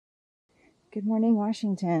Good morning,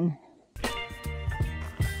 Washington.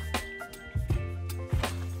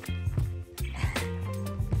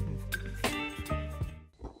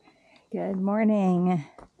 Good morning.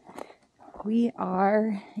 We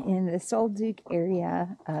are in the Sol Duc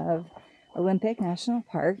area of Olympic National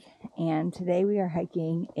Park, and today we are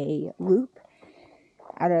hiking a loop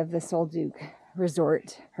out of the Sol Duc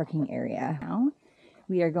Resort parking area. Now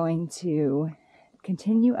we are going to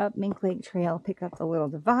continue up Mink Lake Trail, pick up the little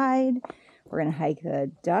divide. We're going to hike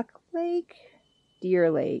the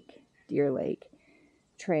Deer Lake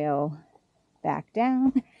Trail back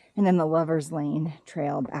down, and then the Lover's Lane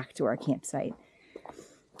Trail back to our campsite.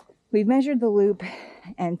 We've measured the loop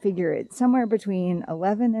and figure it's somewhere between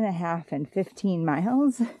 11.5 and 15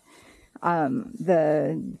 miles.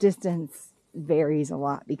 The distance varies a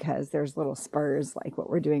lot because there's little spurs like what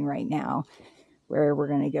we're doing right now where we're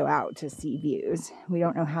going to go out to see views. We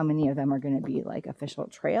don't know how many of them are going to be like official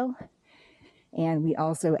trail. And we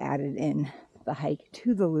also added in the hike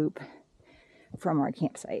to the loop from our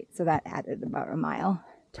campsite. So that added about a mile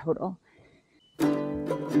total.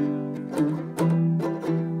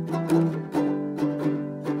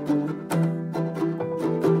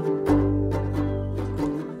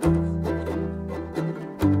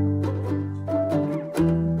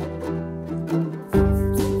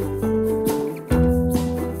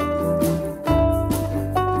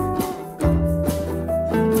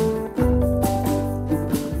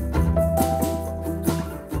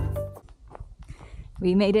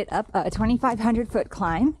 We made it up a 2,500 foot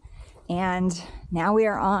climb, and now we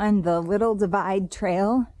are on the Little Divide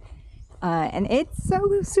Trail, and it's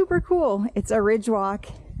so super cool. It's a ridge walk.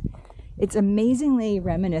 It's amazingly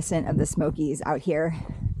reminiscent of the Smokies out here.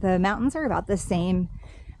 The mountains are about the same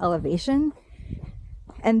elevation,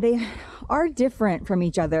 and they are different from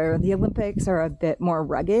each other. The Olympics are a bit more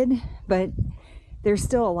rugged, but there's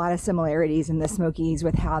still a lot of similarities in the Smokies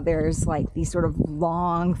with how there's like these sort of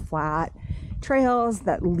long, flat trails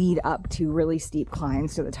that lead up to really steep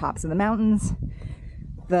climbs to the tops of the mountains.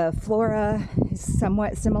 The flora is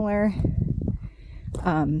somewhat similar.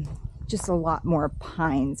 Just a lot more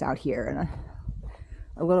pines out here and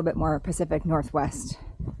a little bit more Pacific Northwest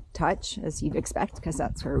touch, as you'd expect, because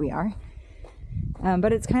that's where we are.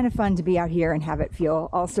 But it's kind of fun to be out here and have it feel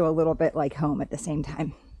also a little bit like home at the same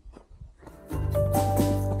time.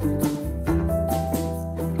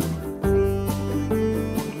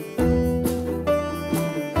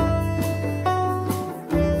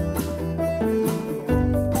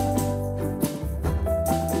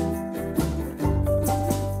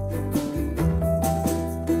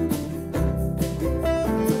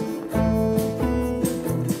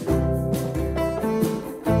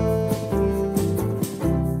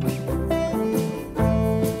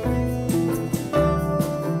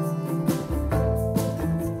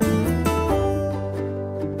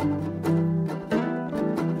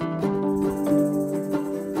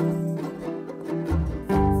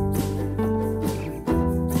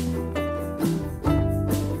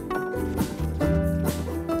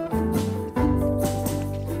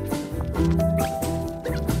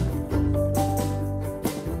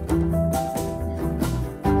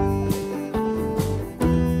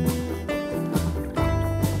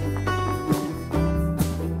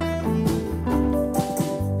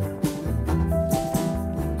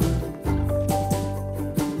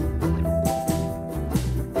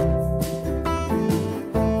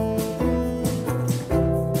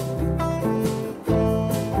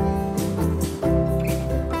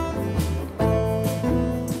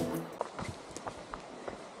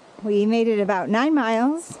 We made it about 9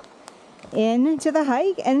 miles into the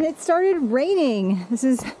hike and it started raining. This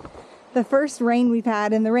is the first rain we've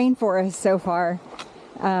had in the rainforest so far.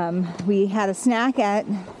 We had a snack at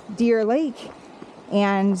Deer Lake,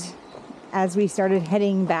 and as we started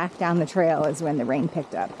heading back down the trail is when the rain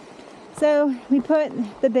picked up. So we put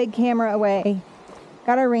the big camera away,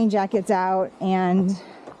 got our rain jackets out, and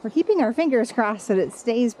we're keeping our fingers crossed that it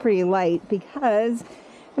stays pretty light because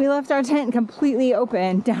we left our tent completely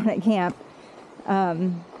open down at camp.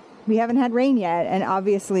 We haven't had rain yet, and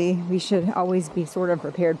obviously we should always be sort of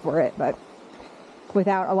prepared for it, but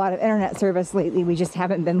without a lot of internet service lately, we just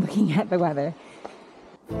haven't been looking at the weather.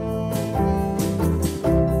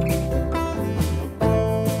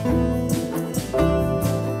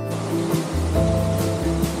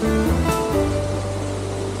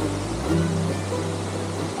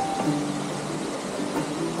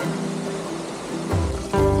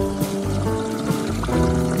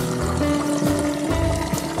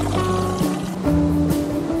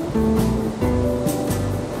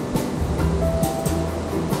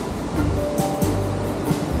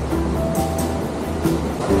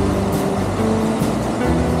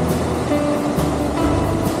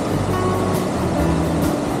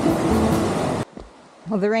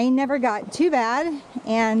 Well, the rain never got too bad,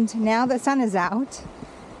 and now the sun is out,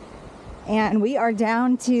 and we are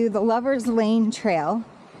down to the Lover's Lane Trail.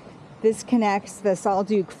 This connects the Sol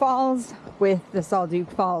Duc Falls with the Sol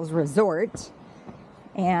Duc Falls Resort,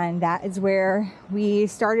 and that is where we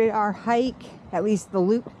started our hike, at least the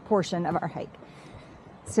loop portion of our hike.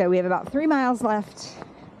 So we have about 3 miles left.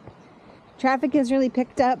 Traffic has really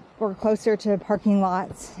picked up. We're closer to parking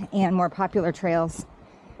lots and more popular trails.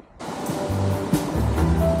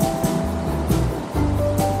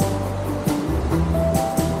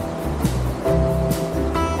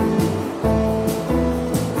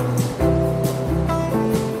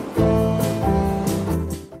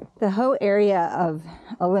 The Hoh area of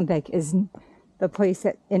Olympic is the place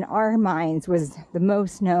that in our minds was the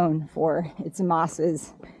most known for its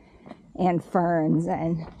mosses and ferns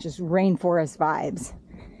and just rainforest vibes.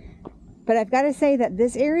 But I've got to say that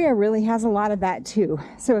this area really has a lot of that too.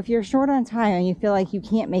 So if you're short on time and you feel like you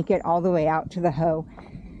can't make it all the way out to the Hoh,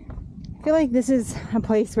 I feel like this is a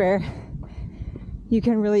place where you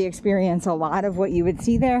can really experience a lot of what you would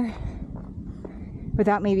see there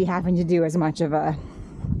without maybe having to do as much of a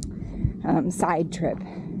side trip.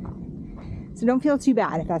 So don't feel too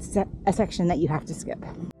bad if that's a section that you have to skip.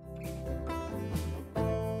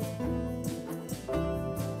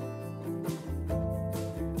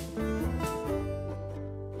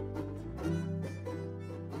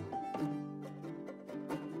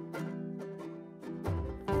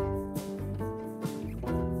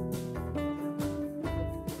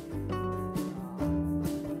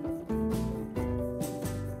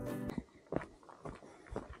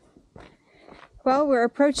 Well, we're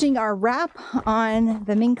approaching our wrap on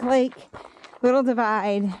the Mink Lake, Little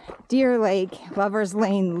Divide, Deer Lake, Lover's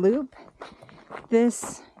Lane Loop.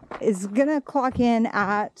 This is gonna clock in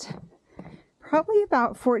at probably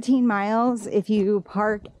about 14 miles if you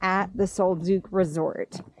park at the Sol Duc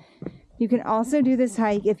Resort. You can also do this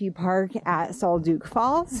hike if you park at Sol Duc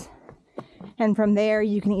Falls. And from there,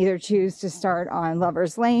 you can either choose to start on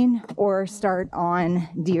Lover's Lane or start on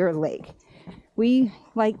Deer Lake. We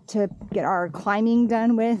like to get our climbing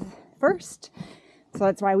done with first, so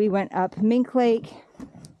that's why we went up Mink Lake.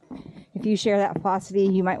 If you share that philosophy,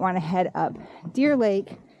 you might want to head up Deer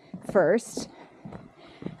Lake first.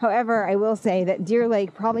 However, I will say that Deer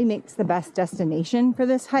Lake probably makes the best destination for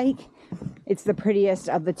this hike. It's the prettiest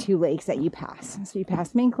of the two lakes that you pass. So you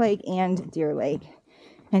pass Mink Lake and Deer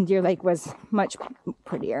Lake was much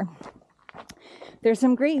prettier. There's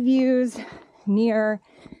some great views near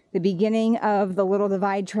the beginning of the Little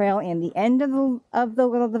Divide Trail and the end of the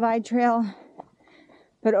Little Divide Trail.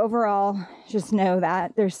 But overall, just know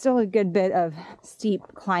that there's still a good bit of steep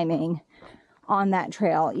climbing on that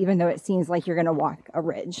trail, even though it seems like you're going to walk a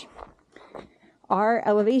ridge. Our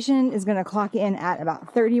elevation is going to clock in at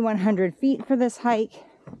about 3,100 feet for this hike,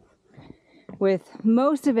 with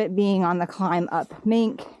most of it being on the climb up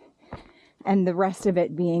Mink and the rest of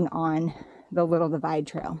it being on the Little Divide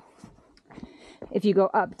Trail. If you go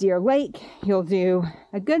up Deer Lake, you'll do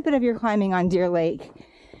a good bit of your climbing on Deer Lake,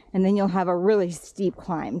 and then you'll have a really steep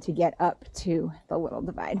climb to get up to the Little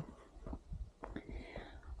Divide.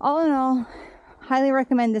 All in all, highly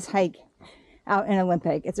recommend this hike out in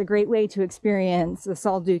Olympic. It's a great way to experience the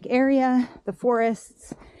Sol Duc area, the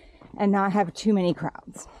forests, and not have too many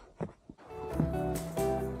crowds.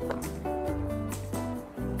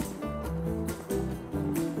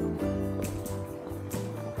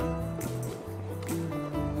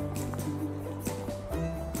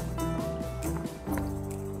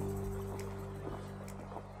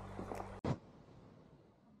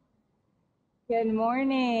 Good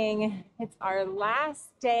morning. It's our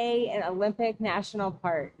last day in Olympic National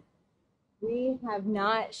Park. We have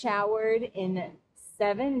not showered in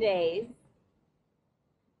 7 days.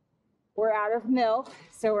 We're out of milk,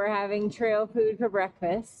 so we're having trail food for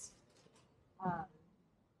breakfast.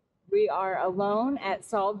 We are alone at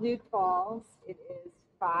Sol Duc Falls. It is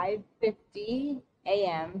 5:50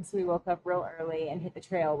 a.m., so we woke up real early and hit the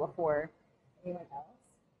trail before anyone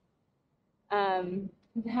else.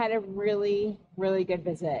 We've had a really, really good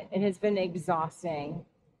visit. It has been exhausting.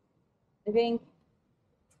 I think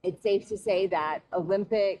it's safe to say that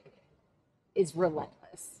Olympic is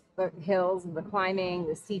relentless. The hills, the climbing,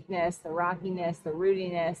 the steepness, the rockiness, the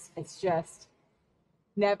rootiness, it's just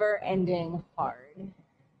never-ending hard.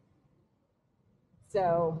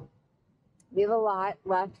 So we have a lot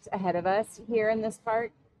left ahead of us here in this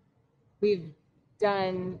park. We've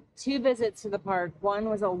done 2 visits to the park. One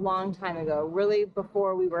was a long time ago, really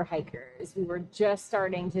before we were hikers. We were just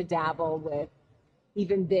starting to dabble with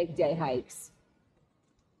even big day hikes.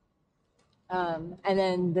 And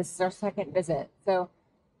then this is our second visit. So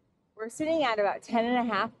We're sitting at about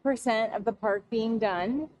 10.5% of the park being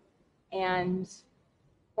done, and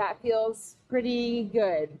that feels pretty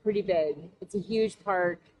good, pretty big. It's a huge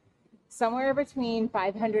park, somewhere between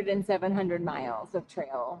 500 and 700 miles of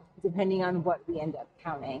trail, depending on what we end up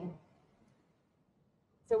counting.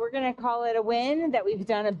 So we're gonna call it a win that we've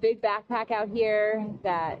done a big backpack out here,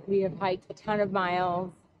 that we have hiked a ton of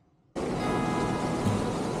miles.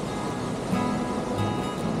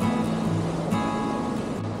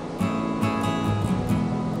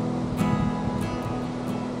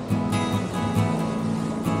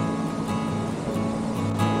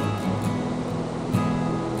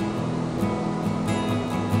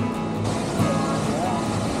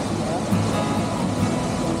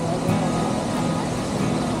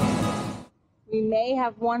 We may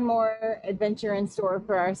have one more adventure in store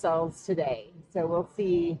for ourselves today, so we'll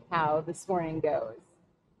see how this morning goes,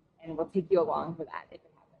 and we'll take you along for that if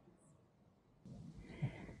it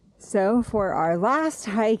happens. So for our last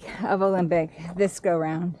hike of Olympic this go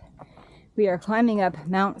round, we are climbing up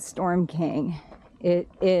Mount Storm King. It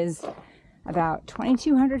is about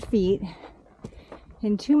 2,200 feet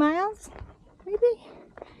in 2 miles,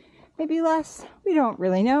 maybe less. We don't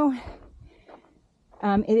really know.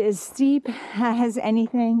 It is steep as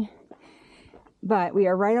anything, but we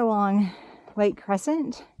are right along Lake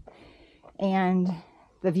Crescent, and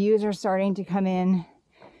the views are starting to come in.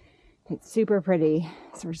 It's super pretty,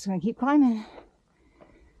 so we're just going to keep climbing.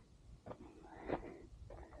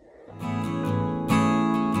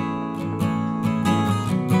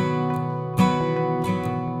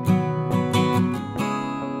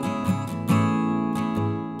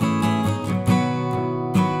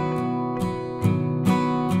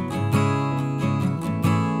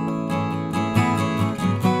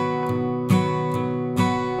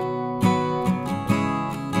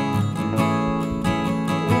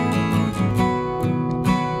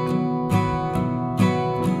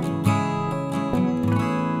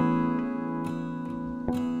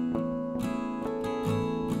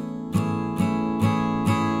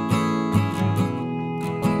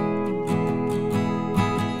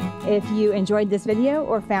 If you enjoyed this video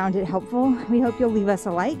or found it helpful, we hope you'll leave us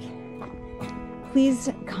a like. Please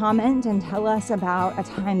comment and tell us about a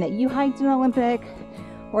time that you hiked an Olympic,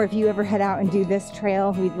 or if you ever head out and do this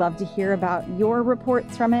trail, we'd love to hear about your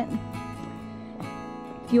reports from it.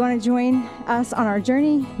 If you want to join us on our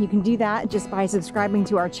journey, you can do that just by subscribing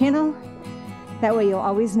to our channel. That way you'll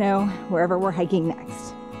always know wherever we're hiking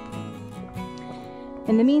next.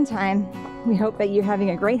 In the meantime, we hope that you're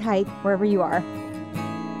having a great hike wherever you are.